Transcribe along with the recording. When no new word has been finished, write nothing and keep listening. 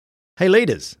Hey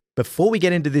leaders, before we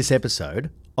get into this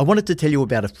episode, I wanted to tell you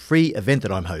about a free event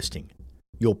that I'm hosting,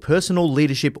 your Personal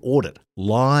Leadership Audit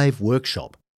live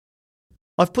workshop.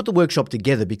 I've put the workshop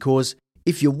together because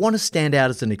if you want to stand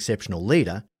out as an exceptional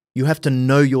leader, you have to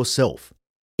know yourself,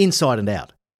 inside and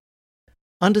out.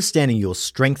 Understanding your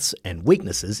strengths and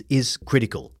weaknesses is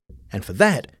critical, and for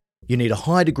that, you need a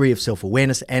high degree of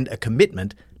self-awareness and a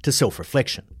commitment to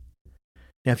self-reflection.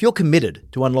 Now, if you're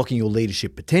committed to unlocking your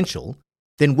leadership potential,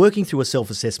 then working through a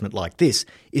self-assessment like this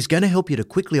is going to help you to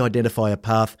quickly identify a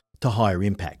path to higher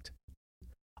impact.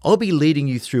 I'll be leading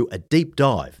you through a deep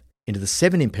dive into the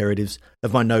 7 imperatives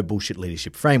of my No Bullshit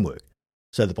Leadership Framework,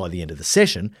 so that by the end of the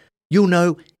session, you'll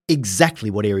know exactly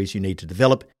what areas you need to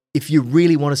develop if you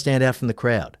really want to stand out from the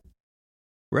crowd.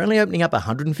 We're only opening up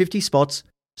 150 spots,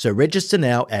 so register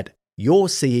now at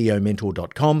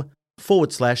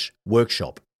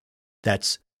yourceomentor.com/workshop.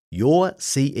 That's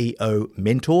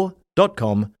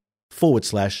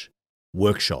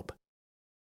yourceomentor.com/workshop.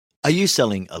 Are you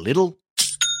selling a little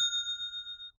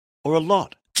or a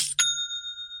lot?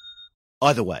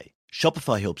 Either way,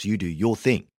 Shopify helps you do your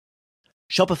thing.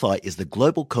 Shopify is the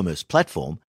global commerce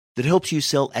platform that helps you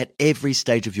sell at every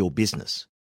stage of your business.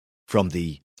 From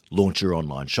the launch your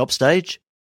online shop stage,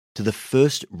 to the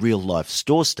first real-life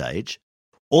store stage,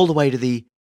 all the way to the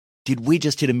did we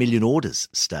just hit 1 million orders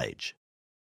stage.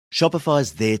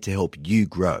 Shopify's there to help you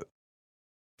grow.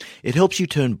 It helps you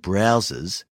turn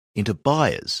browsers into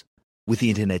buyers with the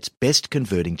internet's best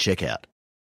converting checkout.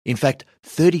 In fact,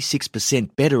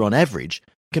 36% better on average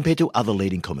compared to other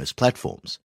leading commerce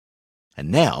platforms. And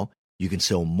now you can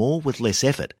sell more with less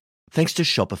effort thanks to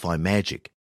Shopify Magic,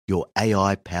 your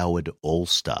AI-powered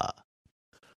all-star.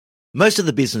 Most of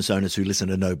the business owners who listen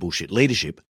to No Bullshit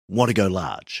Leadership want to go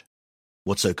large.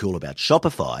 What's so cool about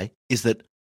Shopify is that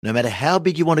no matter how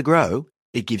big you want to grow,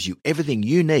 it gives you everything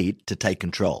you need to take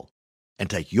control and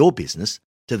take your business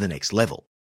to the next level.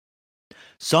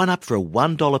 Sign up for a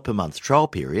 $1 per month trial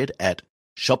period at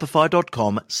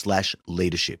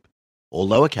shopify.com/leadership, all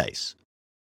lowercase.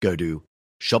 Go to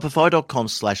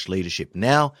shopify.com/leadership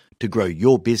now to grow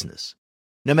your business,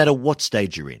 no matter what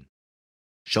stage you're in.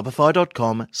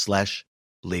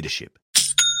 Shopify.com/leadership.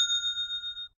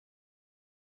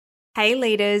 Hey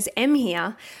leaders, Em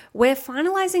here. We're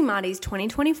finalising Marty's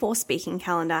 2024 speaking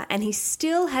calendar and he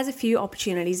still has a few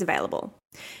opportunities available.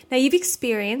 Now you've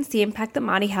experienced the impact that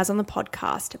Marty has on the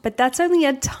podcast, but that's only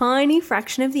a tiny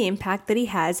fraction of the impact that he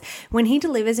has when he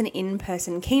delivers an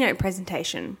in-person keynote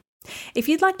presentation. If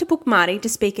you'd like to book Marty to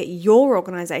speak at your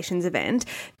organisation's event,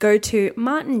 go to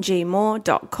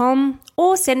martingmoore.com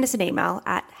or send us an email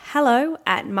at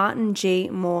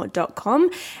hello@martingmoore.com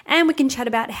and we can chat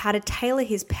about how to tailor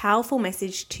his powerful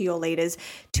message to your leaders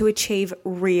to achieve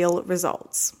real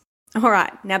results. All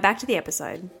right, now back to the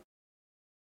episode.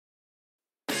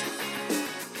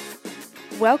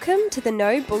 Welcome to the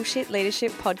No Bullshit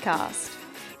Leadership Podcast.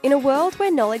 In a world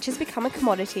where knowledge has become a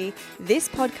commodity, this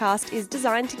podcast is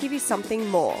designed to give you something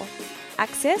more.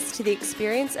 Access to the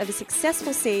experience of a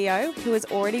successful CEO who has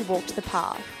already walked the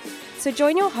path. So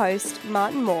join your host,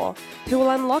 Martin Moore, who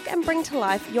will unlock and bring to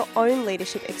life your own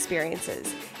leadership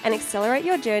experiences and accelerate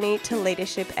your journey to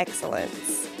leadership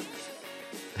excellence.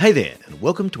 Hey there, and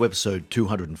welcome to episode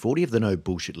 240 of the No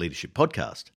Bullshit Leadership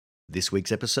Podcast. This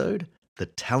week's episode, The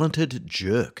Talented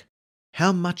Jerk.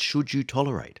 How much should you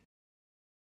tolerate?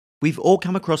 We've all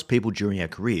come across people during our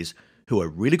careers who are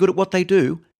really good at what they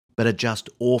do, but are just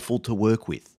awful to work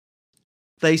with.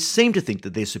 They seem to think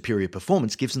that their superior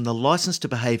performance gives them the license to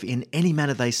behave in any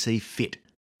manner they see fit,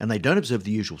 and they don't observe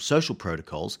the usual social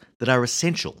protocols that are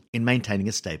essential in maintaining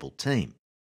a stable team.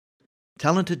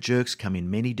 Talented jerks come in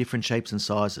many different shapes and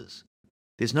sizes.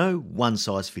 There's no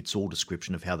one-size-fits-all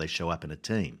description of how they show up in a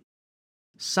team.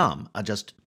 Some are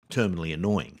just terminally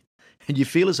annoying, and you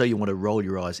feel as though you want to roll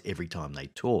your eyes every time they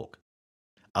talk.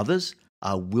 Others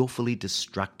are willfully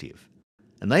destructive,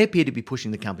 and they appear to be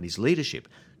pushing the company's leadership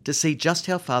to see just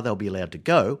how far they'll be allowed to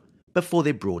go before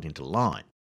they're brought into line.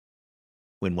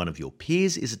 When one of your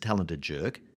peers is a talented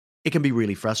jerk, it can be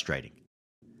really frustrating.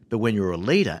 But when you're a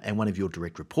leader and one of your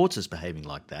direct reports is behaving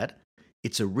like that,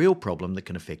 it's a real problem that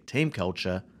can affect team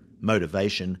culture,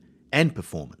 motivation, and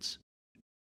performance.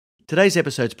 Today's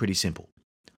episode's pretty simple.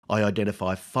 I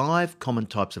identify 5 common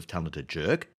types of talented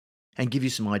jerk and give you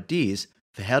some ideas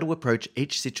for how to approach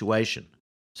each situation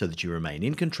so that you remain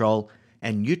in control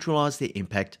and neutralise their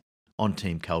impact on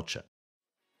team culture.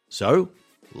 So,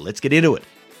 let's get into it.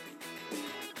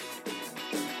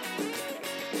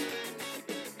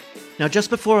 Now, just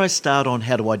before I start on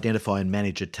how to identify and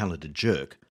manage a talented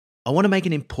jerk, I want to make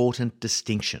an important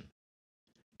distinction.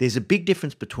 There's a big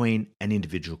difference between an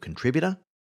individual contributor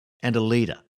and a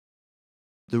leader.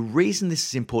 The reason this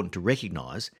is important to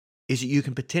recognise is that you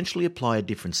can potentially apply a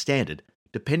different standard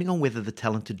depending on whether the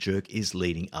talented jerk is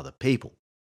leading other people.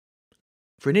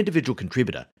 For an individual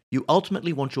contributor, you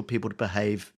ultimately want your people to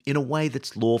behave in a way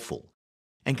that's lawful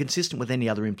and consistent with any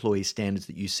other employee standards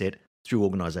that you set through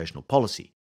organisational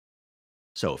policy.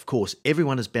 So, of course,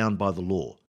 everyone is bound by the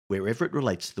law wherever it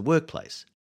relates to the workplace.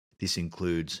 This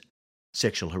includes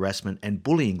sexual harassment and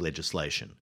bullying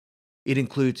legislation. It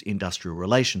includes industrial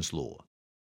relations law.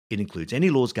 It includes any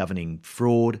laws governing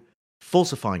fraud,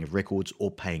 falsifying of records,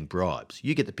 or paying bribes.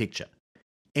 You get the picture.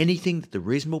 Anything that the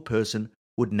reasonable person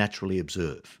would naturally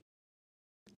observe.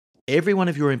 Every one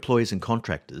of your employees and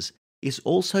contractors is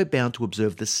also bound to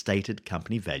observe the stated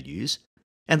company values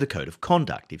and the code of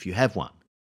conduct if you have one.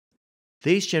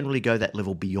 These generally go that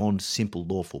level beyond simple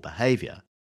lawful behaviour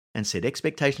and set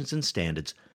expectations and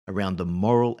standards around the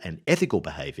moral and ethical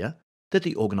behaviour that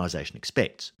the organisation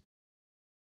expects.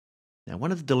 Now,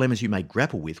 one of the dilemmas you may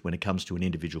grapple with when it comes to an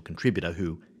individual contributor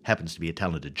who happens to be a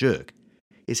talented jerk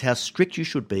is how strict you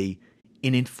should be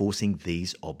in enforcing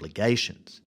these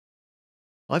obligations.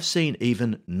 I've seen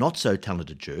even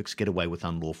not-so-talented jerks get away with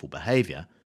unlawful behaviour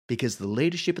because the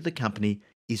leadership of the company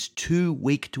is too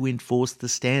weak to enforce the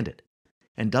standard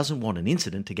and doesn't want an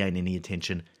incident to gain any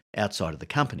attention outside of the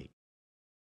company.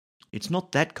 It's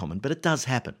not that common, but it does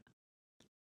happen.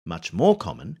 Much more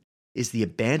common is the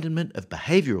abandonment of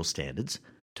behavioural standards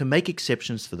to make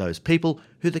exceptions for those people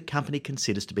who the company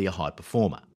considers to be a high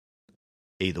performer.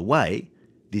 Either way,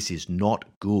 this is not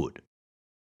good.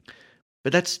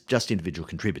 But that's just individual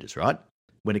contributors, right?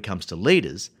 When it comes to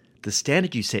leaders, the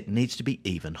standard you set needs to be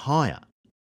even higher.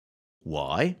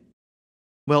 Why?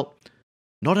 Well,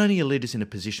 not only are leaders in a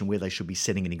position where they should be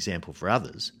setting an example for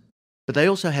others, but they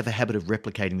also have a habit of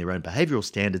replicating their own behavioural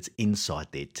standards inside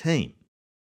their team.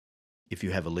 If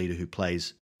you have a leader who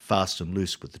plays fast and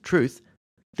loose with the truth,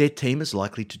 their team is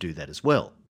likely to do that as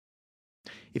well.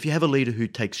 If you have a leader who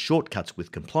takes shortcuts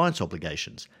with compliance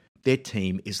obligations, their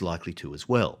team is likely to as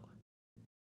well.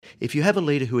 If you have a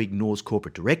leader who ignores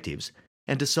corporate directives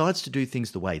and decides to do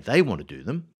things the way they want to do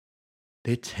them,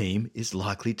 their team is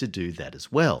likely to do that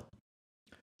as well.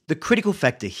 The critical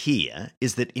factor here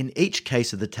is that in each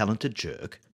case of the talented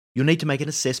jerk, you'll need to make an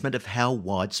assessment of how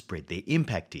widespread their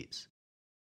impact is.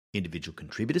 Individual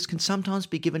contributors can sometimes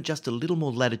be given just a little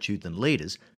more latitude than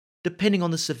leaders, depending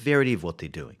on the severity of what they're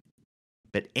doing.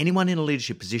 But anyone in a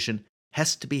leadership position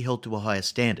has to be held to a higher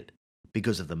standard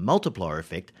because of the multiplier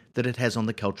effect that it has on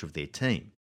the culture of their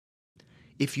team.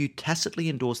 If you tacitly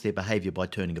endorse their behaviour by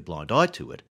turning a blind eye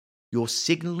to it, you're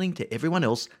signalling to everyone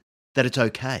else that it's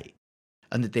okay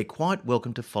and that they're quite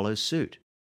welcome to follow suit.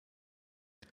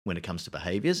 When it comes to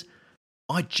behaviours,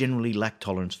 I generally lack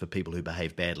tolerance for people who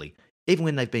behave badly, even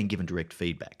when they've been given direct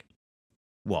feedback.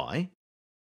 Why?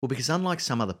 Well, because unlike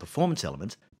some other performance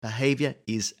elements, behaviour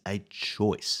is a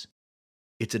choice.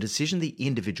 It's a decision the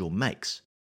individual makes.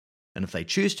 And if they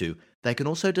choose to, they can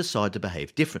also decide to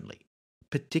behave differently,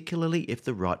 particularly if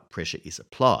the right pressure is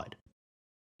applied.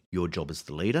 Your job as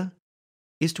the leader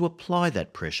is to apply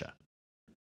that pressure.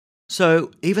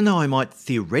 So, even though I might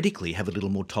theoretically have a little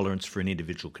more tolerance for an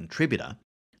individual contributor,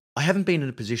 I haven't been in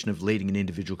a position of leading an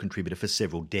individual contributor for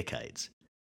several decades.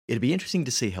 It'd be interesting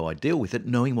to see how I deal with it,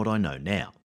 knowing what I know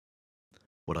now.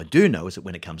 What I do know is that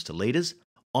when it comes to leaders,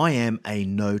 I am a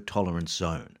no-tolerance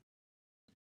zone.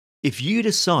 If you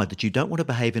decide that you don't want to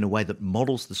behave in a way that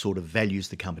models the sort of values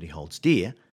the company holds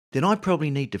dear, then I probably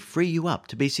need to free you up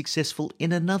to be successful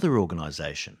in another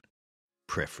organisation,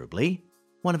 preferably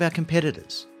one of our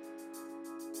competitors.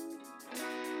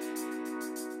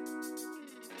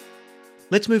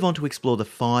 Let's move on to explore the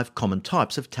 5 common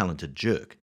types of talented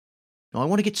jerk. Now, I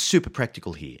want to get super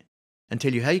practical here and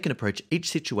tell you how you can approach each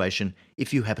situation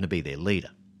if you happen to be their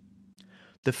leader.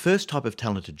 The first type of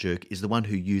talented jerk is the one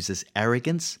who uses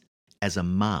arrogance as a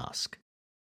mask.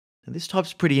 And this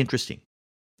type's pretty interesting.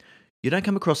 You don't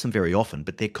come across them very often,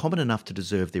 but they're common enough to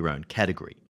deserve their own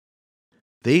category.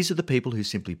 These are the people who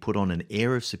simply put on an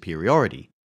air of superiority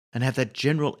and have that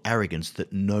general arrogance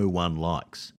that no one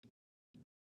likes.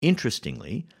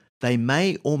 Interestingly, they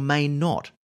may or may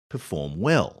not perform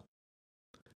well.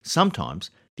 Sometimes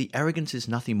the arrogance is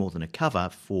nothing more than a cover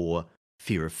for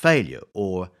fear of failure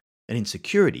or an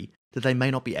insecurity that they may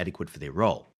not be adequate for their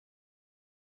role.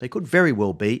 They could very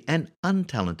well be an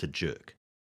untalented jerk.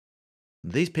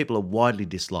 These people are widely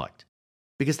disliked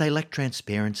because they lack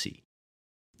transparency.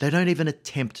 They don't even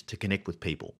attempt to connect with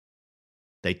people.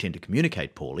 They tend to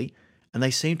communicate poorly and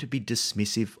they seem to be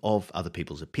dismissive of other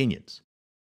people's opinions.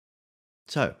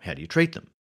 So, how do you treat them?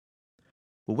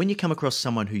 Well, when you come across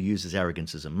someone who uses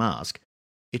arrogance as a mask,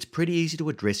 it's pretty easy to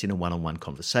address in a one-on-one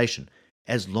conversation,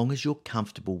 as long as you're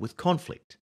comfortable with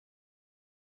conflict.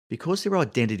 Because their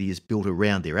identity is built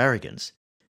around their arrogance,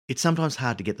 it's sometimes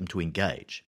hard to get them to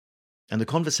engage, and the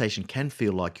conversation can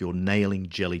feel like you're nailing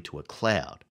jelly to a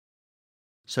cloud.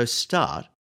 So start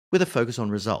with a focus on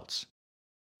results.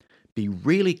 Be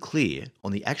really clear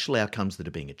on the actual outcomes that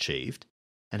are being achieved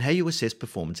and how you assess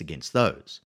performance against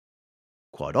those.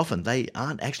 Quite often, they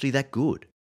aren't actually that good.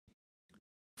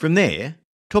 From there,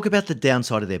 talk about the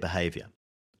downside of their behaviour.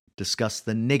 Discuss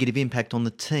the negative impact on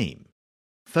the team.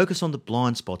 Focus on the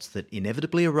blind spots that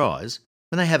inevitably arise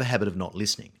when they have a habit of not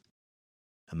listening.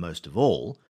 And most of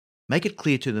all, make it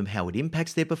clear to them how it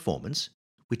impacts their performance,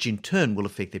 which in turn will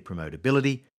affect their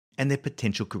promotability and their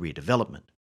potential career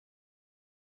development.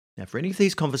 Now, for any of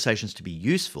these conversations to be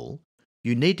useful,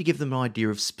 you need to give them an idea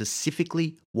of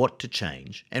specifically what to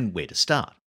change and where to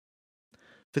start.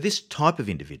 For this type of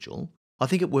individual, I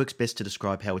think it works best to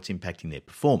describe how it's impacting their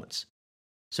performance.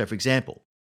 So, for example,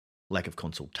 lack of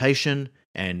consultation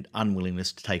and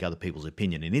unwillingness to take other people's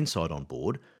opinion and insight on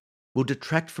board will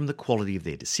detract from the quality of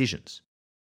their decisions.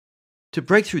 To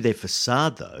break through their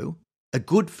facade, though, a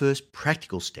good first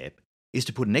practical step is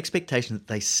to put an expectation that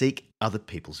they seek other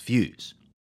people's views.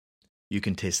 You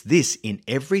can test this in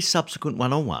every subsequent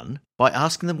one-on-one by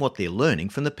asking them what they're learning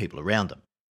from the people around them.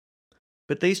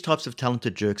 But these types of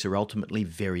talented jerks are ultimately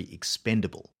very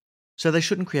expendable, so they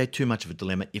shouldn't create too much of a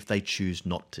dilemma if they choose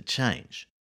not to change.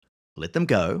 Let them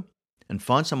go and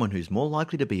find someone who's more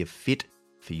likely to be a fit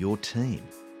for your team.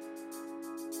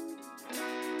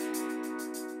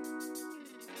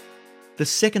 The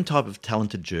second type of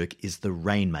talented jerk is the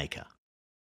rainmaker.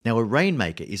 Now, a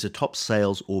rainmaker is a top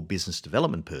sales or business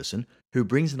development person who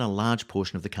brings in a large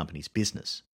portion of the company's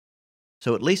business.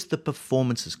 So at least the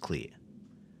performance is clear.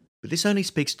 But this only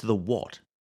speaks to the what,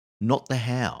 not the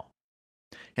how.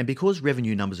 And because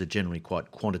revenue numbers are generally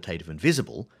quite quantitative and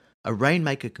visible, a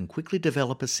rainmaker can quickly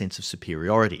develop a sense of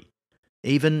superiority,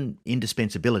 even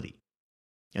indispensability.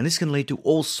 And this can lead to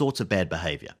all sorts of bad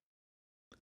behaviour.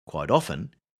 Quite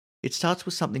often, it starts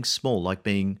with something small like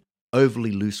being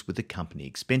overly loose with the company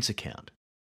expense account.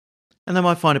 And they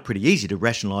might find it pretty easy to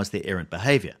rationalise their errant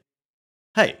behaviour.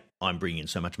 Hey, I'm bringing in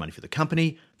so much money for the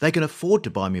company, they can afford to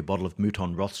buy me a bottle of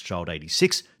Mouton Rothschild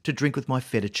 86 to drink with my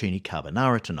fettuccine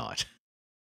carbonara tonight.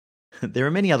 There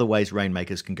are many other ways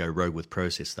rainmakers can go rogue with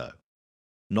process, though.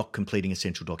 Not completing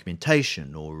essential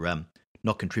documentation or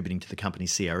not contributing to the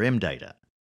company's CRM data.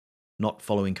 Not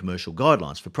following commercial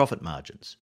guidelines for profit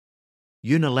margins.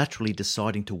 Unilaterally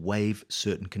deciding to waive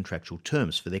certain contractual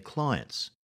terms for their clients.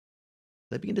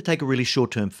 They begin to take a really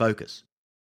short-term focus.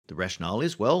 The rationale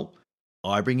is, well,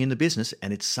 I bring in the business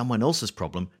and it's someone else's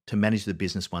problem to manage the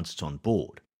business once it's on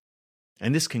board.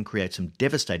 And this can create some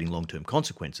devastating long-term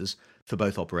consequences for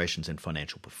both operations and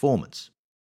financial performance.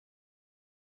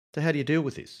 So how do you deal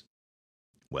with this?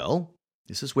 Well,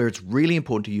 this is where it's really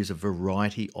important to use a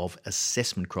variety of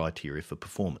assessment criteria for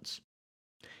performance.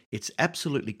 It's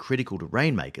absolutely critical to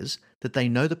rainmakers that they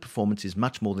know that performance is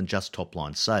much more than just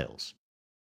top-line sales.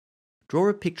 Draw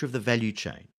a picture of the value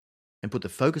chain and put the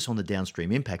focus on the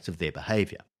downstream impacts of their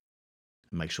behaviour.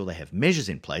 Make sure they have measures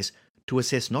in place to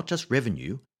assess not just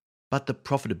revenue, but the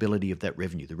profitability of that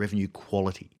revenue, the revenue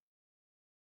quality.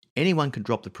 Anyone can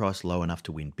drop the price low enough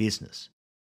to win business,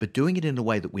 but doing it in a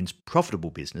way that wins profitable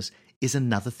business is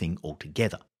another thing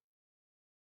altogether.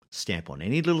 Stamp on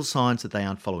any little signs that they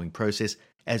aren't following process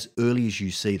as early as you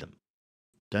see them.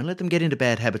 Don't let them get into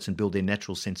bad habits and build their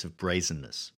natural sense of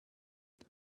brazenness.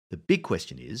 The big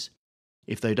question is,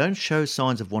 if they don't show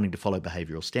signs of wanting to follow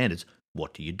behavioural standards,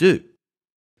 what do you do?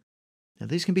 Now,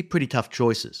 these can be pretty tough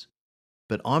choices,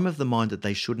 but I'm of the mind that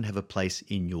they shouldn't have a place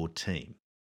in your team.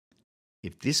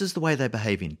 If this is the way they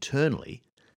behave internally,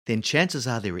 then chances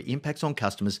are there are impacts on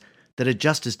customers that are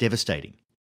just as devastating.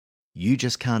 You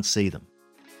just can't see them.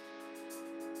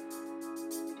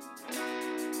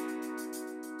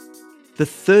 The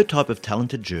third type of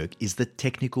talented jerk is the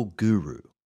technical guru.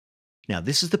 Now,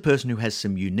 this is the person who has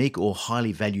some unique or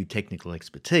highly valued technical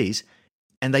expertise,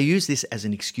 and they use this as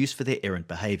an excuse for their errant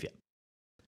behaviour.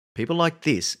 People like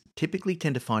this typically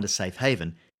tend to find a safe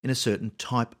haven in a certain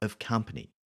type of company.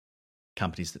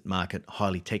 Companies that market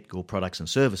highly technical products and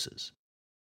services.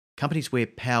 Companies where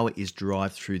power is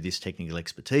derived through this technical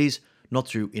expertise, not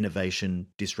through innovation,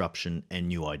 disruption, and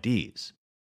new ideas.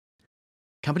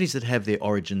 Companies that have their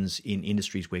origins in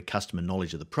industries where customer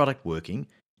knowledge of the product working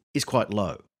is quite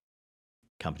low.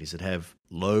 Companies that have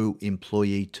low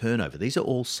employee turnover. These are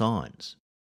all signs.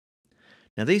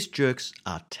 Now, these jerks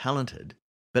are talented,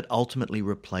 but ultimately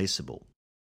replaceable.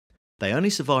 They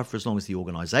only survive for as long as the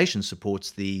organisation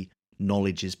supports the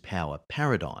knowledge is power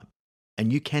paradigm,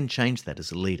 and you can change that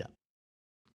as a leader.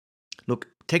 Look,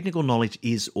 technical knowledge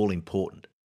is all important,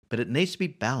 but it needs to be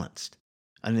balanced,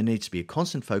 and there needs to be a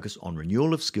constant focus on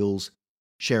renewal of skills,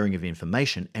 sharing of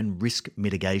information, and risk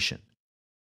mitigation.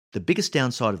 The biggest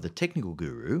downside of the technical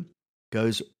guru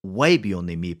goes way beyond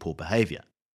their mere poor behaviour,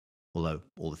 although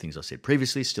all the things I said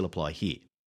previously still apply here.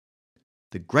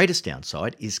 The greatest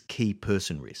downside is key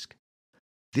person risk.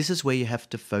 This is where you have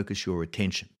to focus your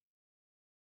attention.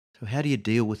 So how do you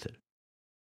deal with it?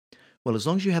 Well, as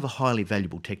long as you have a highly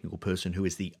valuable technical person who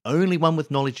is the only one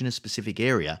with knowledge in a specific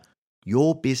area,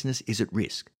 your business is at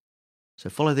risk. So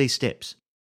follow these steps.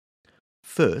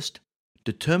 First,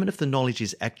 determine if the knowledge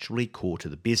is actually core to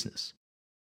the business.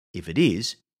 If it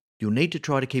is, you'll need to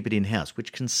try to keep it in-house,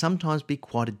 which can sometimes be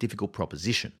quite a difficult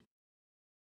proposition.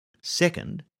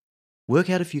 Second, work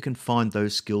out if you can find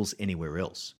those skills anywhere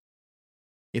else.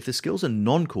 If the skills are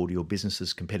non-core to your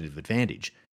business's competitive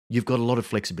advantage, you've got a lot of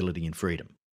flexibility and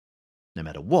freedom. No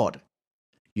matter what,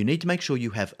 you need to make sure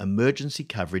you have emergency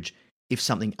coverage if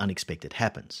something unexpected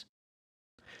happens.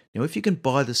 Now, if you can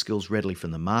buy the skills readily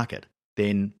from the market,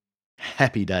 then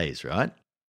happy days, right?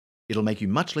 It'll make you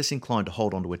much less inclined to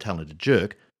hold on to a talented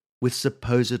jerk with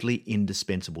supposedly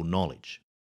indispensable knowledge.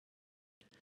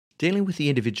 Dealing with the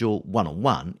individual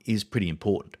one-on-one is pretty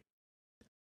important.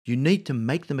 You need to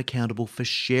make them accountable for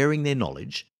sharing their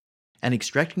knowledge and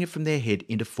extracting it from their head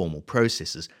into formal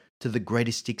processes to the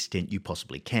greatest extent you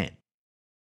possibly can.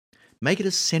 Make it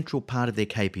a central part of their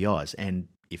KPIs and,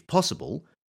 if possible,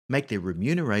 make their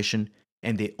remuneration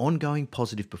and their ongoing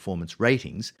positive performance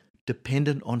ratings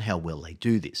dependent on how well they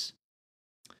do this.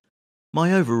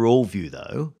 My overall view,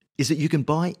 though, is that you can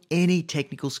buy any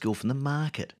technical skill from the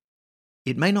market.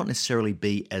 It may not necessarily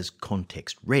be as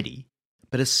context ready,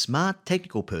 but a smart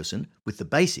technical person with the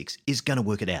basics is going to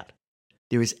work it out.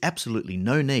 There is absolutely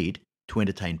no need to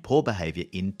entertain poor behaviour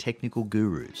in technical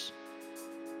gurus.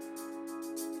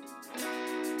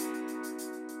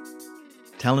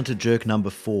 Talented jerk number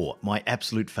 4, my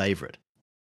absolute favourite.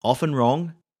 Often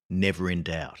wrong, never in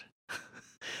doubt.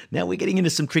 Now we're getting into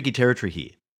some tricky territory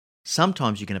here.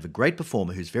 Sometimes you can have a great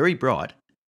performer who's very bright,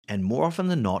 and more often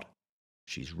than not,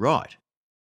 she's right.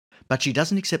 But she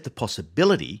doesn't accept the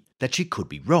possibility that she could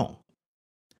be wrong.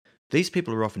 These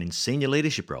people are often in senior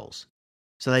leadership roles,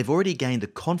 so they've already gained the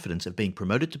confidence of being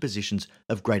promoted to positions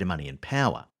of greater money and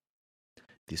power.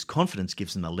 This confidence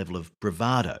gives them a level of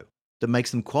bravado that makes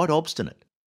them quite obstinate.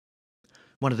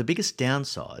 One of the biggest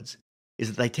downsides is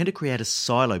that they tend to create a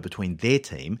silo between their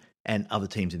team and other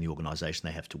teams in the organisation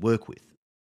they have to work with.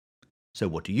 So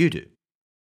what do?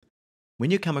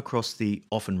 When you come across the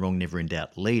often wrong, never in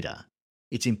doubt leader,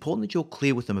 it's important that you're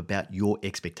clear with them about your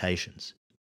expectations.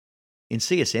 In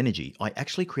CS Energy, I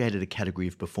actually created a category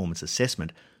of performance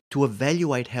assessment to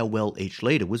evaluate how well each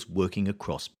leader was working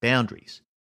across boundaries.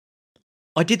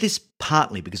 I did this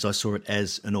partly because I saw it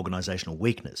as an organisational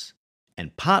weakness,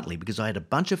 and partly because I had a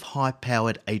bunch of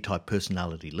high-powered A-type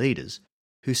personality leaders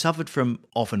who suffered from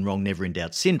often wrong, never in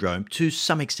doubt syndrome to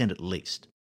some extent at least.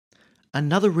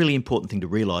 Another really important thing to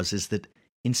realise is that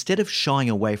instead of shying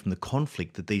away from the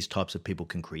conflict that these types of people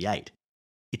can create,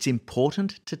 it's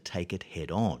important to take it head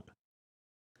on.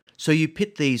 So you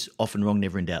pit these often wrong,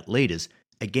 never in doubt leaders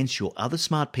against your other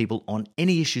smart people on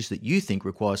any issues that you think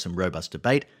require some robust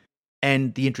debate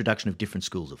and the introduction of different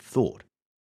schools of thought.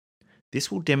 This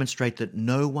will demonstrate that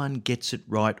no one gets it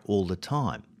right all the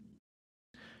time.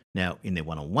 Now, in their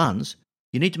one-on-ones,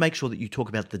 you need to make sure that you talk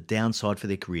about the downside for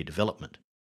their career development.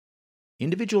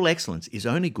 Individual excellence is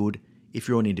only good if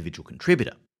you're an individual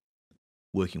contributor.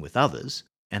 Working with others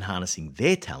and harnessing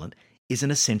their talent is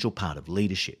an essential part of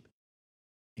leadership.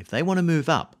 If they want to move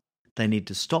up, they need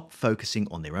to stop focusing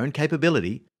on their own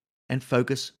capability and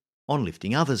focus on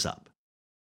lifting others up.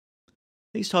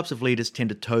 These types of leaders tend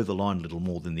to toe the line a little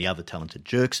more than the other talented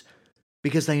jerks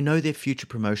because they know their future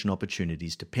promotion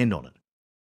opportunities depend on it.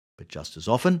 But just as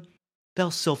often,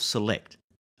 they'll self-select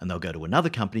and they'll go to another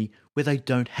company where they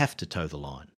don't have to toe the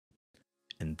line.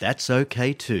 And that's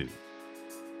okay too.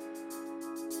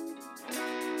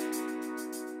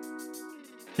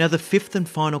 Now, the fifth and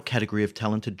final category of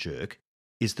talented jerk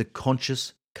is the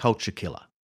conscious culture killer.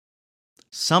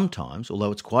 Sometimes,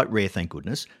 although it's quite rare, thank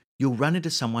goodness, you'll run into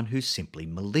someone who's simply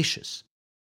malicious.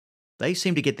 They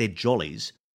seem to get their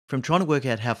jollies from trying to work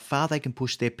out how far they can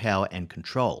push their power and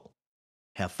control,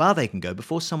 how far they can go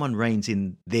before someone reins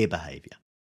in their behaviour.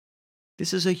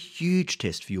 This is a huge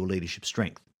test for your leadership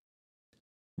strength.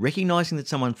 Recognising that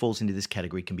someone falls into this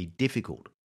category can be difficult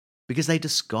because they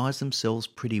disguise themselves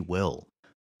pretty well,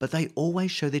 but they always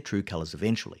show their true colours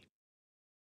eventually.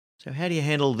 So how do you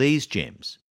handle these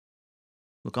gems?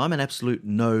 Look, I'm an absolute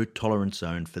no tolerance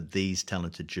zone for these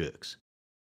talented jerks.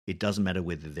 It doesn't matter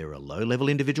whether they're a low-level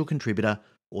individual contributor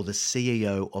or the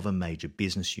CEO of a major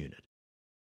business unit.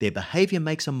 Their behaviour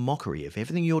makes a mockery of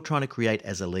everything you're trying to create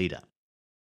as a leader.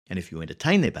 And if you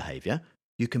entertain their behaviour,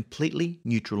 you completely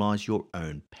neutralise your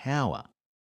own power.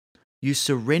 You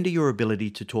surrender your ability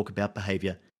to talk about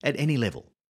behaviour at any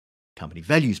level. Company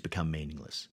values become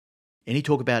meaningless. Any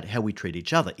talk about how we treat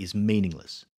each other is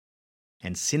meaningless.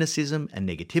 And cynicism and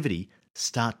negativity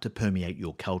start to permeate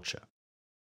your culture.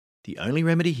 The only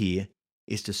remedy here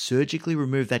is to surgically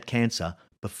remove that cancer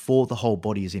before the whole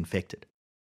body is infected.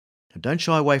 Now, don't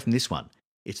shy away from this one.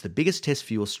 It's the biggest test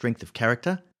for your strength of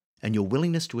character and your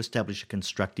willingness to establish a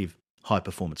constructive,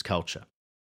 high-performance culture.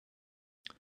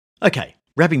 Okay,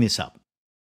 wrapping this up.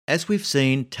 As we've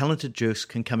seen, talented jerks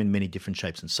can come in many different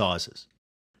shapes and sizes.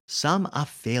 Some are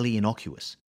fairly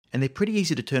innocuous, and they're pretty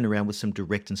easy to turn around with some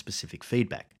direct and specific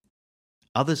feedback.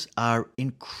 Others are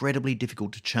incredibly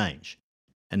difficult to change,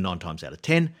 and 9 times out of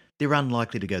 10, they're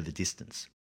unlikely to go the distance.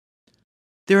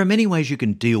 There are many ways you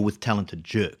can deal with talented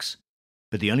jerks,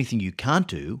 but the only thing you can't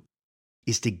do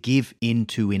is to give in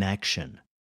to inaction.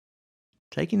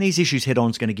 Taking these issues head on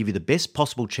is going to give you the best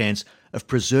possible chance of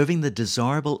preserving the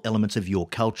desirable elements of your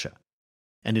culture,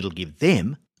 and it'll give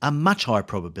them a much higher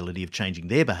probability of changing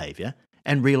their behaviour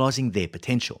and realising their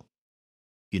potential.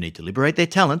 You need to liberate their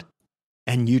talent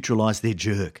and neutralise their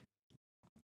jerk.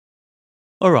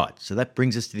 Alright, so that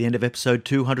brings us to the end of episode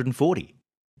 240.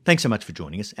 Thanks so much for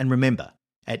joining us, and remember,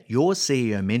 at Your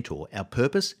CEO Mentor, our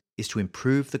purpose is to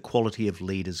improve the quality of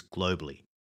leaders globally.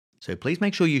 So please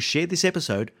make sure you share this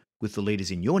episode with the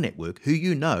leaders in your network who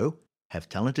you know have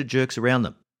talented jerks around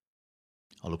them.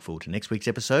 I look forward to next week's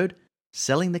episode,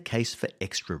 Selling the Case for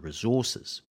Extra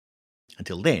Resources.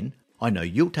 Until then, I know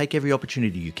you'll take every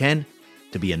opportunity you can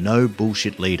to be a no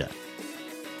bullshit leader.